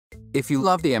if you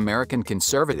love the American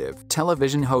conservative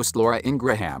television host Laura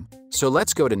Ingraham. So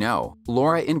let's go to know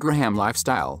Laura Ingraham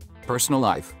lifestyle, personal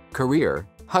life, career,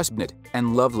 husband,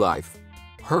 and love life.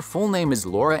 Her full name is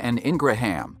Laura N.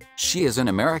 Ingraham. She is an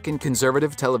American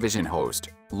conservative television host.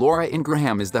 Laura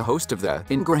Ingraham is the host of the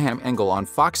Ingraham Angle on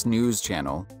Fox News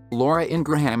Channel. Laura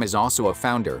Ingraham is also a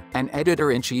founder and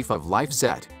editor-in-chief of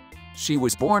LifeZette. She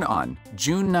was born on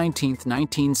June 19,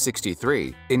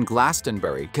 1963, in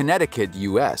Glastonbury, Connecticut,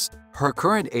 U.S. Her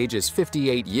current age is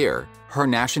 58 years. Her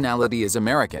nationality is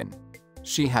American.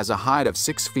 She has a height of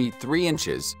 6 feet 3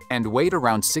 inches and weight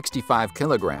around 65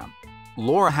 kilograms.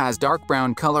 Laura has dark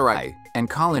brown color eye and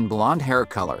Colin blonde hair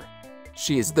color.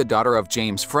 She is the daughter of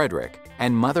James Frederick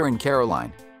and mother in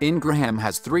Caroline. Ingraham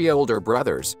has 3 older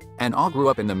brothers and all grew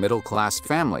up in the middle-class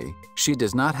family. She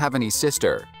does not have any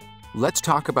sister. Let's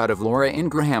talk about Laura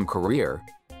Ingraham career.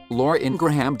 Laura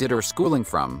Ingraham did her schooling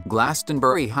from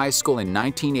Glastonbury High School in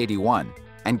 1981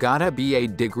 and got a BA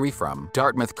degree from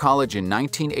Dartmouth College in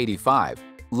 1985.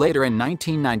 Later in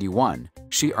 1991,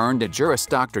 she earned a Juris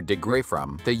Doctor degree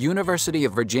from the University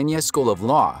of Virginia School of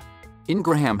Law.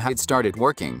 Ingraham had started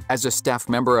working as a staff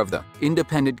member of the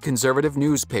independent conservative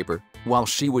newspaper while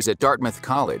she was at Dartmouth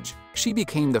College. She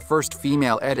became the first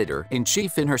female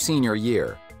editor-in-chief in her senior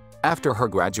year. After her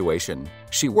graduation,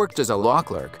 she worked as a law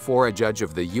clerk for a judge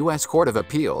of the U.S. Court of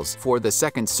Appeals for the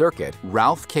Second Circuit,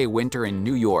 Ralph K. Winter in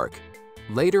New York.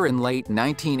 Later in late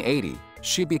 1980,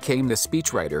 she became the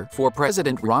speechwriter for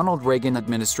President Ronald Reagan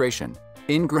administration.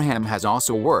 Ingraham has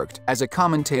also worked as a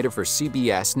commentator for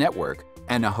CBS Network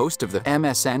and a host of the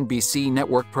MSNBC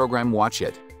network program Watch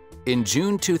It. In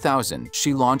June 2000,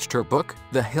 she launched her book,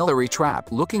 The Hillary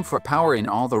Trap: Looking for Power in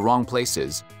All the Wrong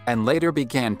Places, and later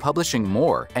began publishing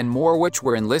more and more, which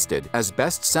were enlisted as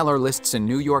bestseller lists in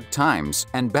New York Times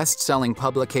and best-selling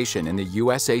publication in the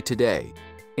USA Today.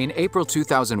 In April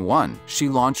 2001, she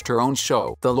launched her own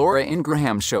show, The Laura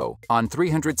Ingraham Show, on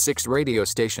 306 radio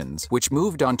stations, which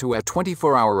moved onto a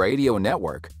 24-hour radio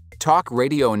network, Talk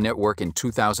Radio Network, in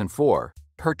 2004.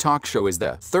 Her talk show is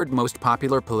the third most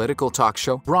popular political talk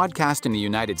show broadcast in the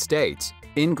United States.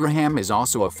 Ingraham is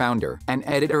also a founder and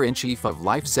editor-in-chief of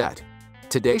LifeZette.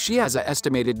 Today she has an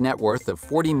estimated net worth of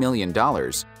 $40 million,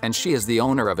 and she is the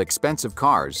owner of expensive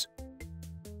cars.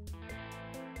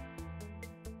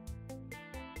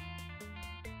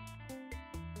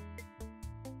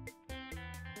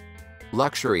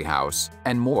 Luxury house,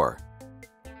 and more.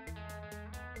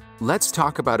 Let's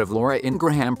talk about Laura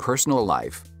Ingraham's personal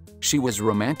life. She was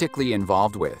romantically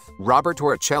involved with Robert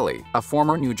Torricelli, a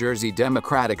former New Jersey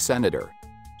Democratic senator.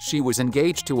 She was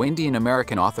engaged to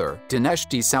Indian-American author Dinesh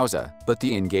D'Souza, but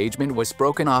the engagement was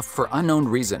broken off for unknown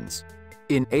reasons.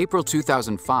 In April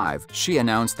 2005, she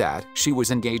announced that she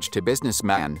was engaged to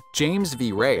businessman James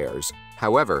V. Reyes.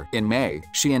 However, in May,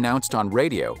 she announced on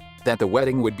radio that the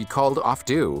wedding would be called off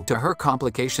due to her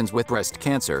complications with breast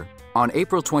cancer. On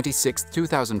April 26,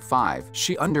 2005,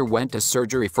 she underwent a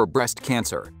surgery for breast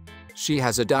cancer. She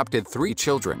has adopted 3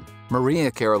 children,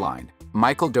 Maria Caroline,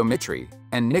 Michael Dimitri,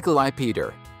 and Nikolai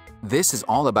Peter. This is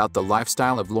all about the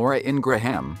lifestyle of Laura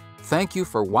Ingraham. Thank you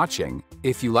for watching.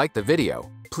 If you like the video,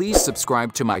 please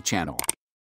subscribe to my channel.